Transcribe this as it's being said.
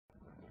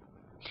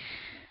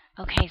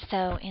Okay,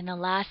 so in the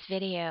last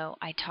video,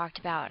 I talked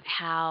about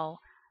how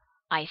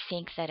I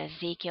think that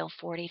Ezekiel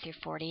 40 through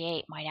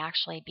 48 might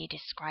actually be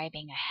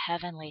describing a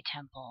heavenly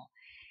temple.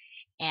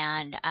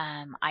 And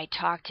I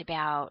talked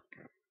about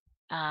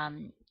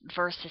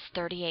verses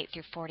 38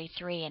 through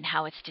 43 and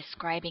how it's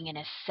describing an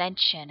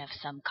ascension of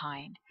some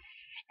kind.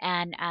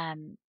 And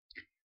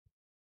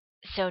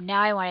so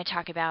now I want to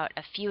talk about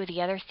a few of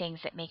the other things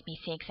that make me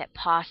think that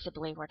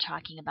possibly we're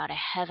talking about a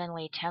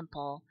heavenly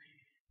temple,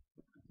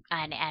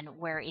 and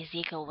where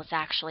Ezekiel was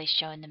actually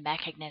shown the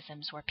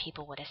mechanisms where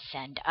people would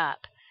ascend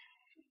up.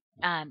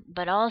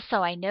 But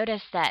also I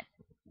noticed that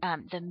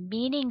the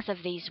meanings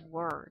of these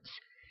words,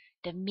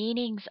 the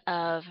meanings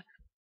of,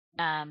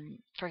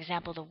 for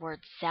example, the word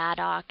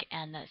Zadok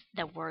and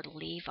the word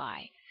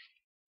Levi,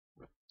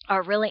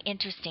 are really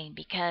interesting,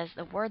 because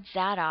the word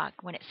Zadok,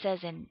 when it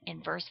says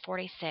in verse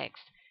 46,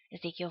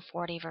 Ezekiel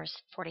 40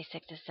 verse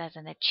 46, it says,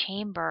 "In the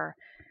chamber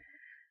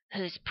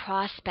whose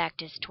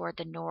prospect is toward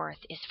the north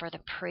is for the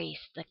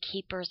priests, the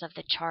keepers of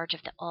the charge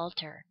of the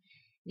altar.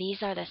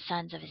 These are the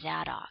sons of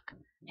Zadok,"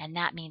 and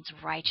that means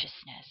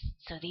righteousness.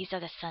 So these are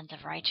the sons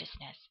of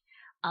righteousness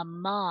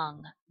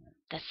among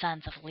the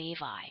sons of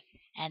Levi,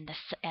 and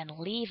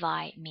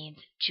Levi means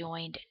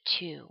joined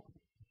to.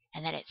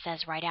 And then it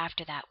says right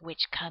after that,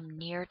 "which come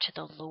near to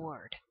the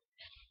Lord."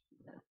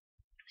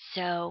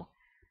 So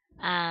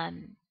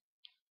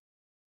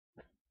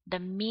the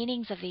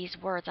meanings of these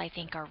words, I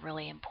think, are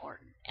really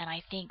important. And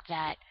I think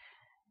that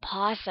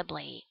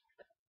possibly,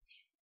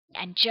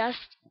 and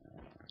just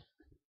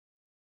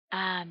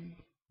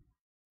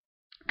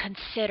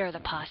consider the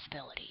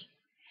possibility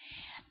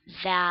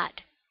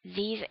that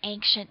these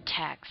ancient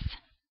texts,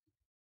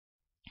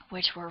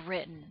 which were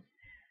written,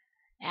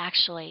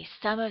 actually,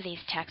 some of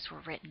these texts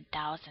were written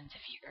thousands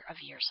of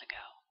years ago.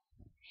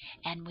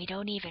 And we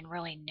don't even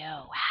really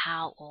know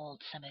how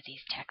old some of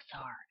these texts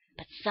are.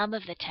 But some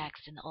of the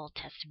texts in the Old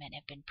Testament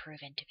have been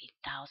proven to be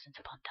thousands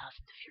upon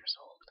thousands of years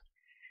old.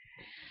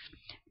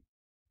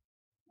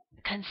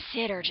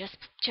 Consider,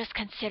 just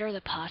consider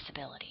the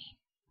possibility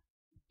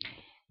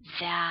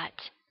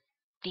that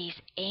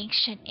these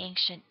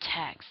ancient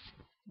texts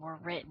were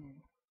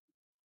written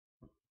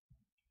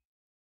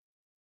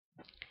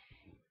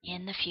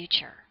in the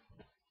future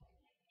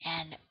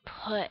and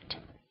put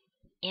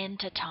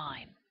into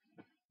time,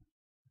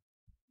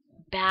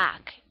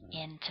 back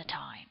into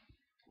time,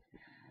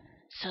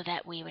 so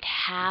that we would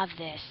have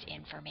this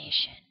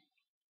information,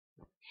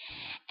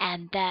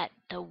 and that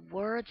the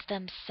words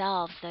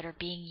themselves that are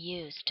being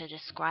used to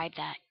describe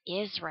that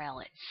Israel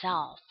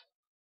itself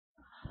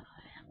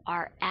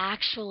are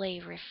actually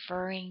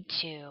referring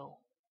to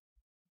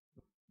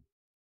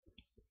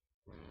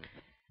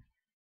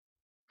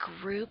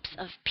groups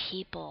of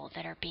people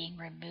that are being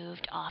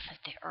removed off of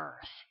the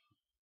earth,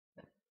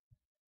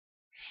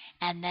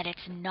 and that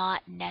it's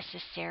not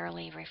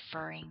necessarily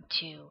referring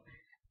to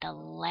the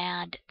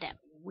land that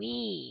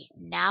we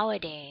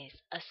nowadays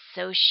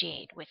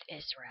associate with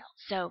Israel.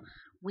 So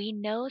we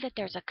know that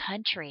there's a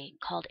country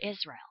called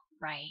Israel,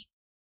 right?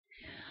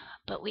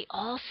 But we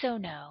also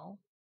know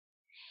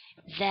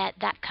that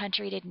that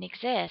country didn't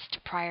exist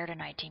prior to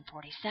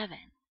 1947.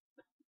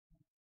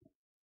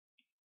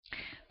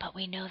 But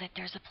we know that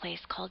there's a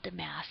place called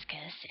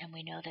Damascus, and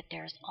we know that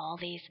there's all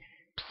these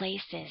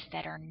places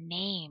that are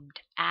named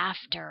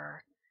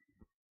after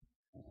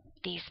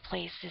these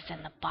places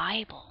in the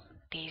Bible,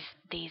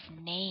 these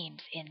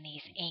names in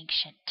these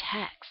ancient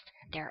texts.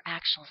 There are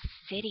actual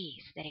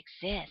cities that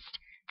exist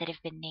that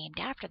have been named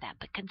after that.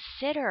 But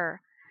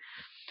consider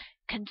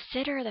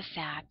the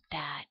fact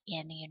that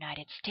in the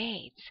United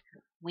States,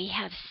 we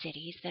have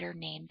cities that are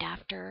named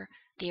after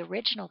the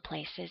original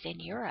places in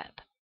Europe.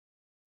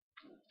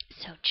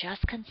 So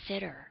just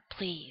consider,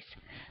 please,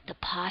 the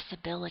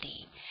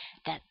possibility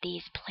that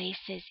these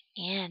places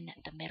in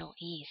the Middle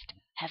East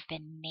have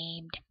been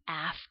named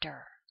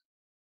after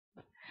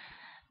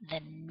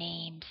the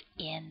names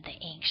in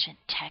the ancient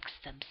texts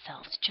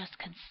themselves. Just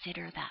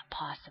consider that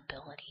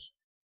possibility,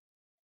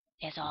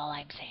 is all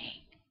I'm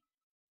saying.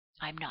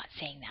 I'm not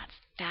saying that's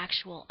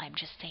factual. I'm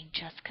just saying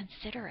just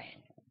consider it.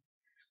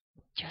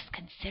 Just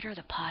consider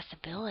the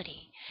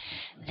possibility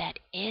that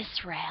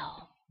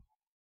Israel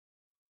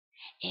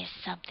is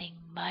something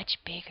much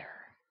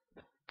bigger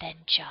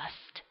than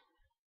just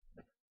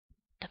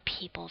the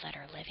people that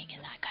are living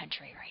in that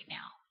country right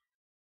now.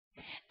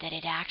 That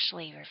it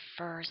actually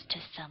refers to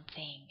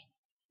something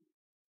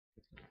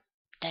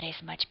that is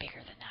much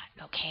bigger than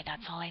that. Okay,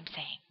 that's all I'm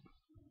saying.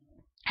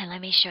 And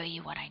let me show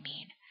you what I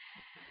mean.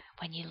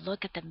 When you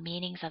look at the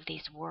meanings of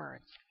these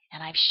words,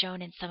 and I've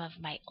shown in some of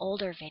my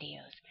older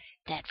videos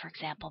that, for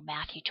example,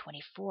 Matthew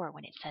 24,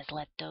 when it says,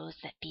 "Let those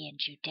that be in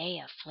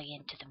Judea flee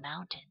into the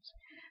mountains,"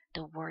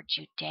 the word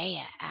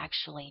Judea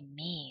actually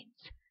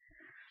means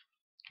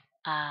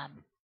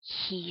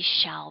he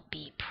shall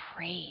be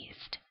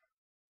praised.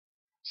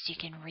 So you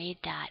can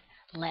read that,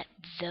 "Let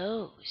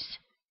those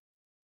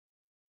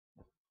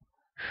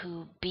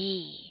who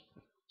be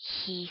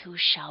he who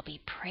shall be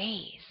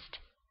praised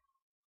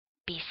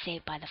be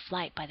saved by the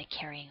flight, by the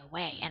carrying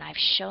away. And I've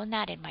shown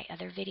that in my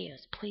other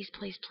videos. Please,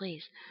 please,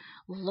 please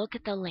look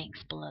at the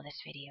links below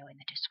this video in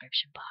the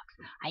description box.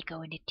 I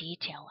go into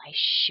detail. I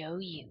show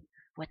you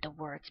what the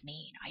words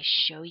mean. I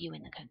show you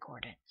in the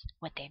concordance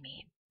what they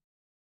mean.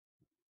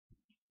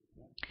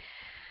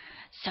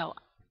 So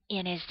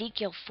in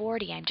Ezekiel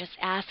 40, I'm just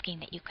asking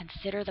that you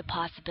consider the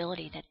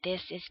possibility that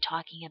this is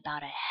talking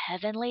about a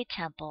heavenly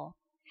temple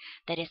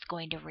that is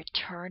going to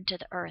return to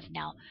the earth.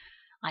 Now,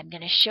 I'm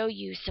going to show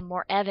you some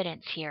more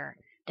evidence here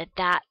that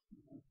that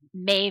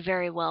may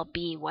very well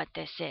be what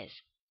this is.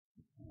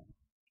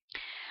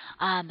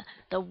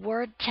 The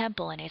word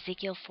temple in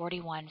Ezekiel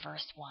 41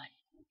 verse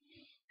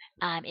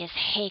 1 is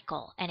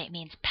Hakel, and it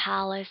means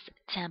palace,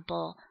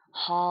 temple,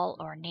 hall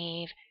or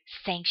nave,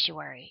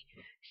 sanctuary.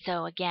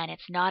 So again,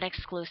 it's not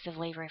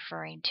exclusively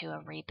referring to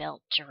a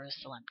rebuilt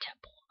Jerusalem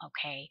temple,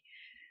 okay?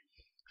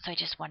 So I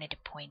just wanted to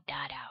point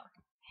that out.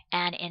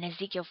 And in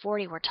Ezekiel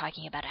 40, we're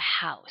talking about a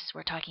house.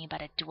 We're talking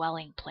about a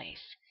dwelling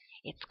place.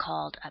 It's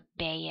called a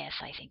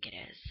bayith, I think it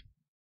is.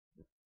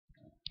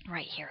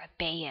 Right here,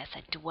 a bayith,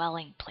 a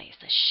dwelling place,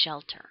 a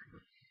shelter.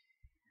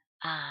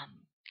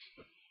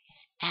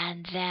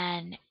 And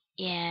then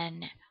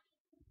in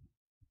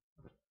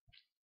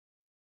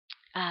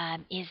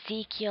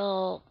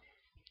Ezekiel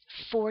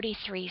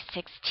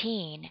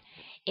 43:16,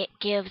 it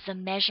gives the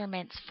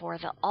measurements for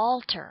the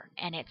altar,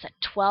 and it's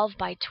at 12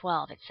 by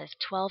 12. It says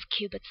 12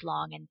 cubits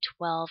long and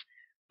 12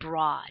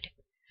 broad.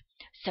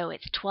 So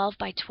it's 12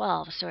 by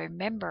 12. So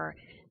remember,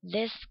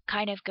 this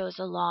kind of goes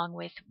along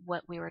with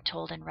what we were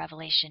told in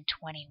Revelation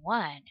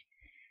 21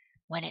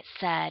 when it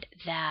said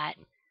that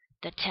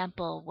the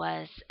temple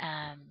was,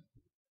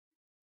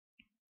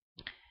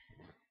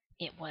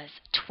 it was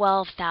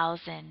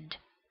 12,000.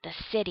 The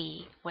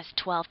city was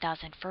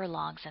 12,000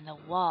 furlongs, and the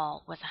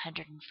wall was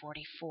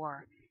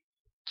 144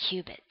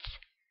 cubits.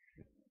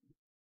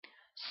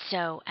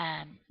 So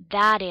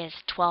that is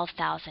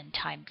 12,000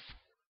 times.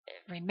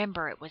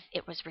 Remember, it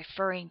was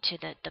referring to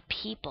the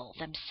people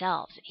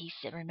themselves. He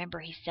said,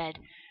 remember, he said,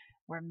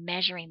 we're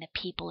measuring the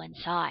people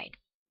inside.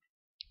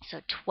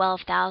 So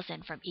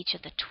 12,000 from each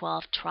of the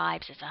 12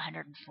 tribes is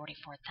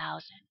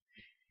 144,000.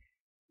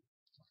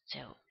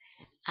 So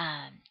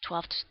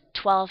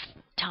 12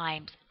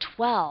 times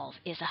 12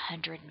 is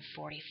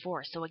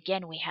 144. So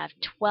again, we have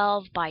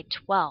 12 by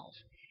 12.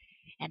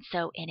 And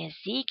so in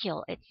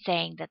Ezekiel, it's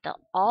saying that the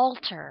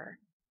altar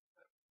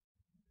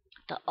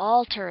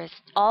is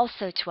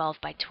also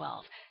 12 by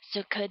 12.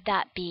 So could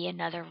that be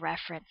another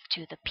reference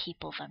to the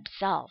people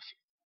themselves?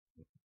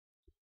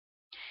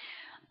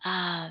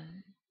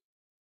 And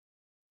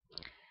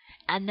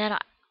then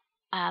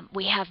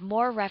we have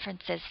more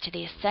references to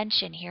the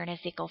ascension here in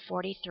Ezekiel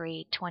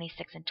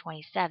 43:26 and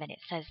 27. It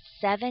says,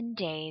 7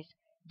 days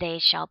they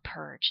shall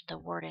purge. The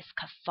word is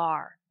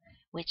kafar,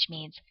 which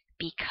means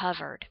be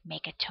covered,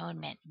 make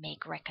atonement,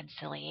 make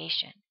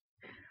reconciliation.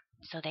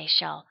 So they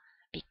shall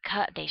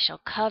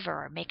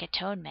cover or make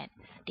atonement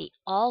the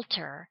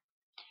altar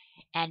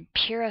and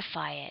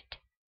purify it,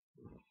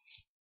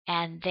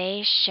 and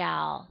they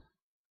shall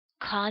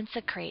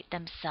consecrate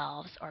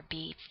themselves or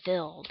be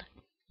filled.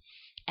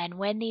 And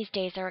when these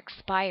days are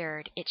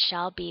expired, it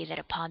shall be that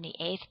upon the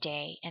 8th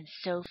day and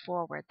so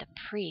forward the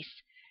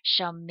priests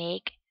shall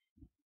make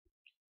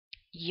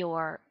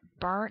your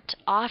burnt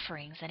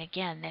offerings. And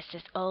again, this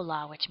is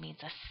Olah, which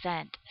means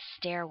ascent,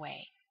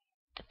 stairway.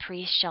 The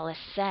priest shall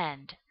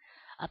ascend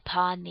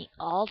upon the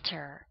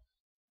altar,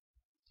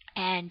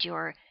 and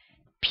your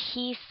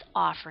peace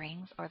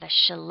offerings, or the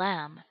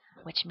shalem,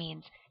 which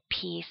means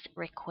peace,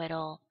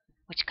 requital,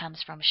 which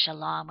comes from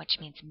shalom, which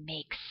means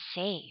make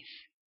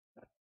safe.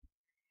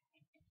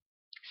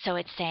 So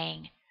it's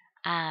saying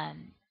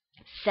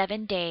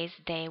 7 days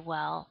they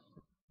will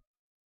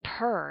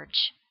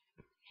purge,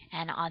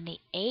 and on the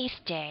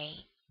 8th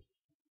day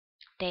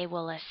they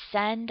will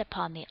ascend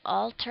upon the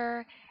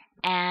altar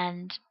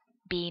and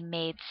be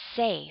made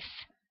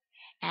safe,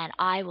 and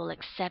I will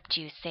accept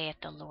you, saith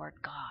the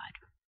Lord God.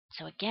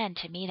 So again,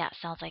 to me that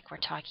sounds like we're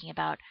talking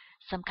about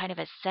some kind of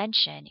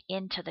ascension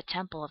into the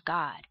temple of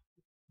God.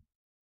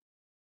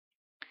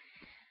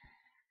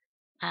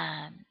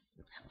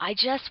 I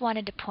just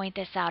wanted to point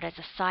this out as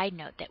a side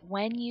note, that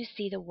when you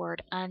see the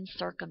word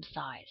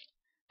uncircumcised,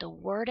 the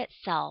word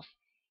itself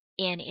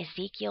in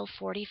Ezekiel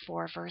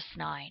 44 verse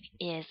 9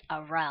 is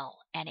arel,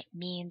 and it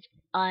means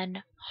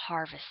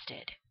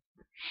unharvested.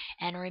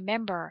 And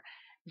remember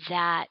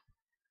that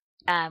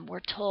we're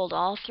told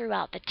all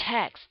throughout the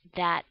text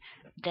that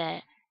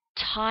the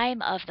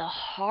time of the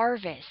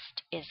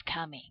harvest is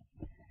coming.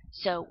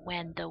 So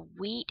when the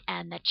wheat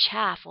and the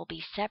chaff will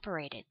be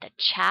separated, the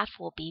chaff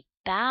will be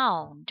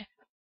bound.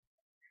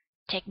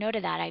 Take note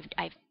of that.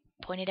 I've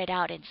pointed it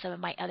out in some of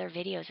my other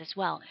videos as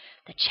well.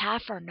 The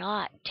chaff are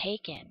not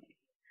taken.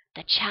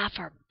 The chaff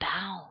are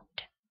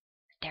bound.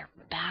 They're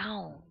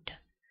bound.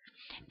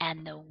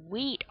 And the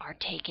wheat are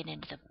taken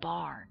into the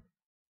barn,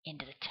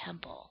 into the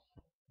temple.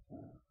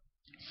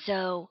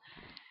 So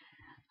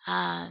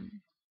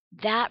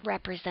that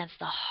represents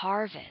the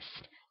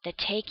harvest, the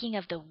taking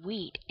of the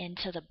wheat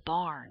into the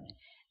barn.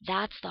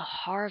 That's the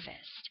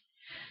harvest.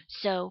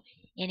 So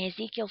in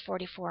Ezekiel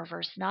 44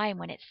 verse 9,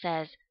 when it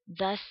says,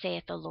 "Thus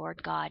saith the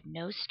Lord God,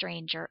 no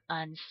stranger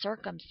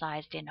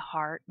uncircumcised in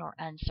heart nor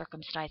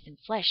uncircumcised in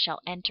flesh shall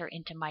enter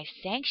into my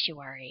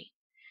sanctuary,"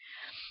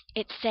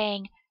 it's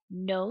saying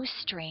no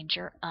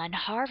stranger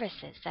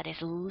unharvested. That is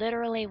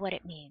literally what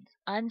it means.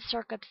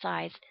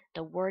 Uncircumcised,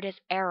 the word is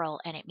eril,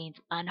 and it means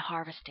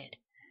unharvested.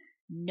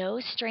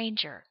 No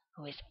stranger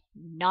who is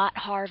not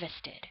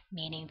harvested,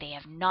 meaning they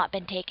have not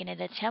been taken to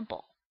the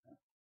temple,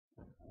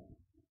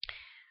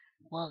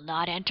 will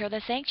not enter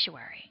the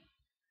sanctuary.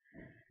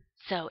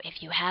 So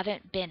if you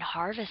haven't been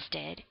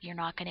harvested, you're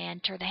not going to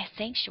enter the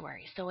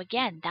sanctuary. So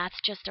again, that's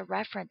just a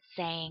reference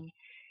saying,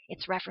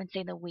 it's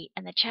referencing the wheat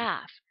and the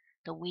chaff.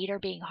 The wheat are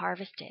being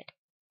harvested,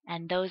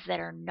 and those that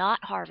are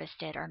not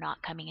harvested are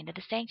not coming into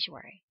the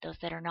sanctuary. Those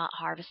that are not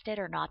harvested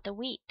are not the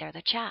wheat, they're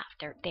the chaff.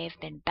 They've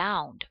been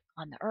bound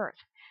on the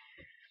earth.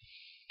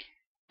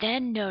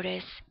 Then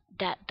notice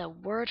that the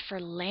word for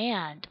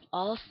land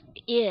also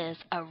is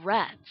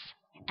aretz,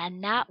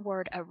 and that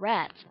word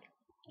aretz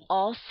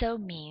also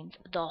means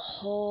the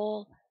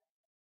whole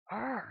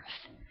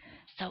earth.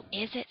 So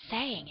is it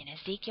saying in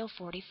Ezekiel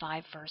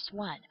 45 verse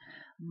 1,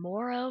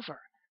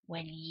 "Moreover,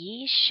 when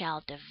ye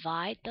shall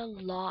divide the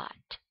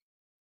lot,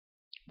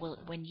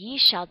 when ye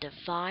shall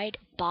divide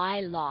by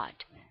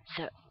lot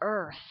the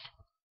earth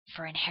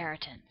for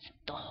inheritance,"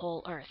 the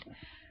whole earth,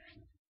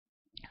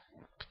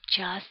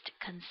 just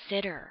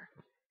consider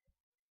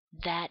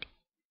that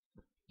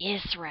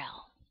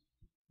Israel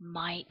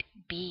might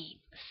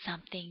be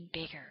something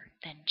bigger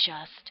than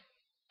just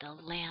the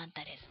land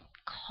that is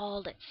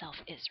called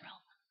itself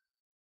Israel.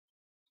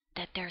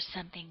 That there's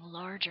something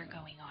larger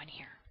going on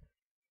here.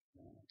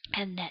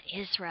 And that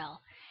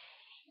Israel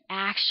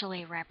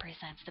actually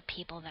represents the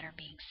people that are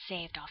being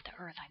saved off the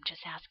earth. I'm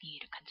just asking you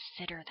to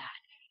consider that.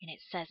 And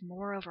it says,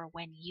 "Moreover,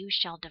 when you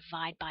shall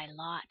divide by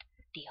lot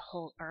the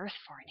whole earth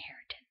for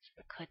inheritance."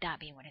 Could that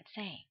be what it's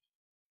saying?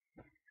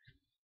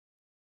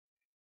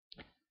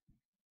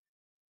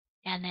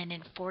 And then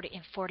in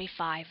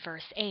 45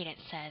 verse 8 it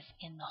says,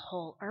 "In the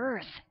whole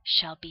earth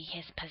shall be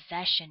his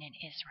possession in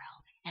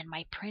Israel, and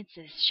my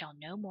princes shall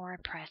no more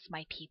oppress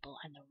my people,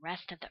 and the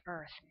rest of the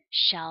earth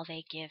shall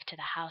they give to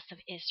the house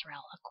of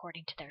Israel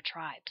according to their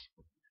tribes."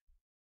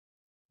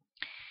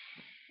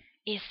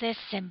 Is this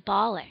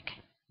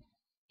symbolic?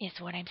 Is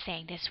what I'm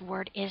saying. This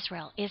word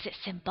Israel, is it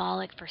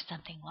symbolic for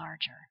something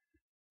larger?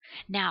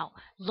 Now,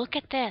 look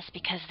at this,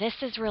 because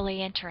this is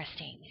really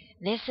interesting.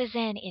 This is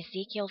in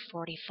Ezekiel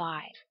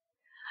 45.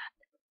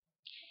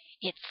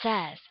 It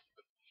says,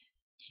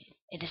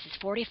 this is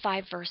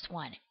 45 verse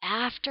 1,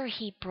 "After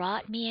he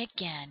brought me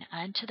again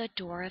unto the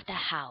door of the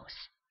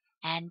house,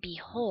 and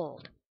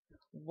behold,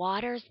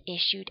 waters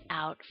issued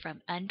out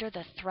from under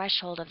the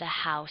threshold of the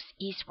house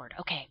eastward."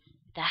 Okay,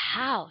 the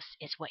house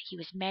is what he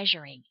was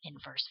measuring in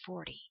verse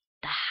 40.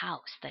 The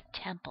house, the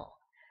temple,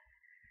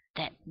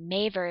 that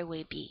may very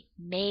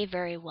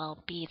well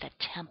be the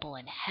temple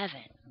in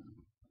heaven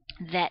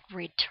that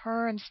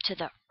returns to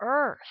the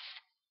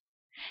earth.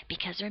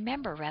 Because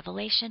remember,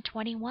 Revelation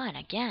 21,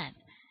 again,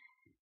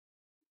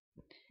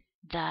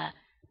 the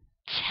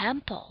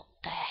temple,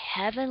 the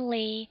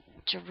heavenly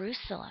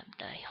Jerusalem,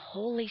 the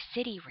holy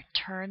city,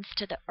 returns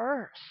to the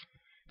earth.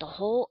 The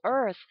whole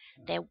earth,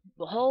 the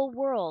whole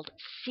world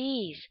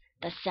sees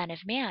the Son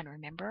of Man,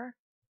 remember?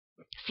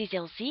 Sees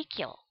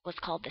Ezekiel was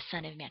called the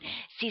Son of Man.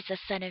 Sees the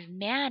Son of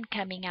Man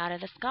coming out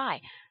of the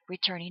sky,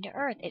 returning to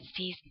earth. It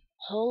sees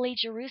holy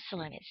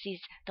Jerusalem. It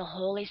sees the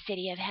holy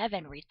city of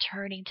heaven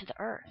returning to the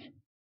earth.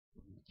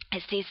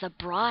 It sees the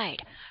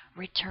bride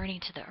returning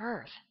to the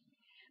earth.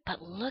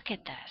 But look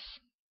at this.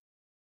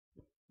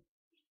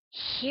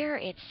 Here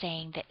it's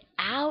saying that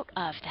out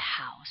of the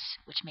house,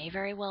 which may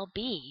very well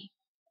be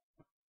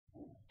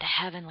the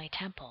heavenly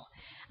temple,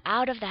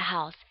 out of the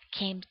house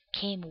came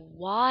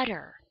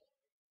water.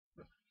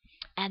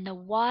 And the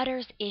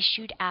waters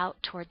issued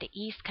out toward the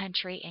east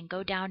country and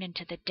go down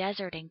into the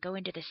desert and go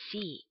into the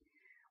sea,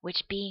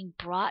 which being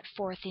brought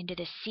forth into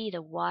the sea,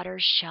 the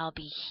waters shall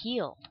be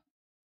healed.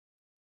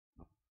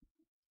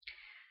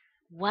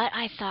 What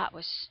I thought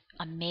was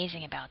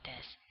amazing about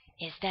this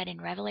is that in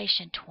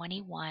Revelation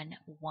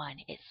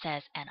 21:1 it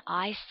says, "And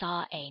I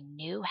saw a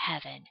new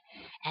heaven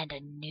and a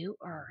new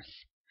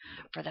earth,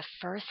 for the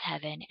first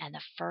heaven and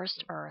the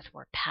first earth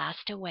were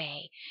passed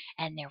away,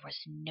 and there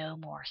was no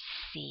more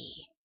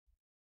sea."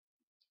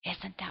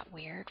 Isn't that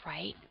weird,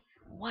 right?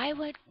 Why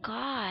would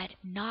God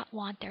not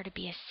want there to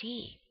be a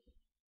sea?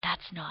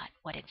 That's not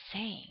what it's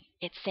saying.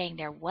 It's saying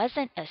there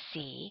wasn't a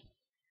sea.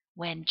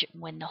 When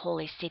the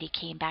holy city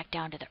came back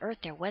down to the earth,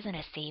 there wasn't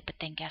a sea, but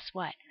then guess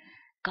what?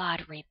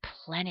 God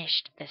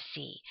replenished the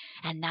sea.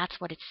 And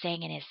that's what it's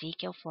saying in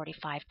Ezekiel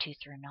 45, 2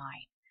 through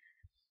 9.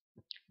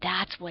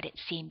 That's what it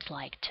seems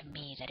like to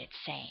me that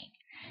it's saying.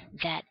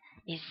 That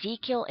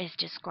Ezekiel is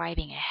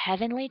describing a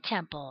heavenly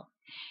temple.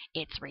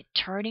 It's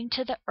returning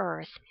to the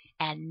earth,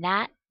 and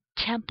that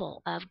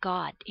temple of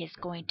God is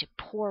going to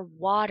pour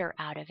water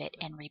out of it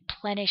and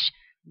replenish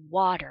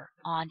water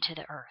onto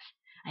the earth.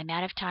 I'm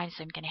out of time,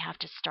 so I'm going to have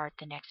to start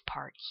the next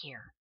part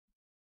here.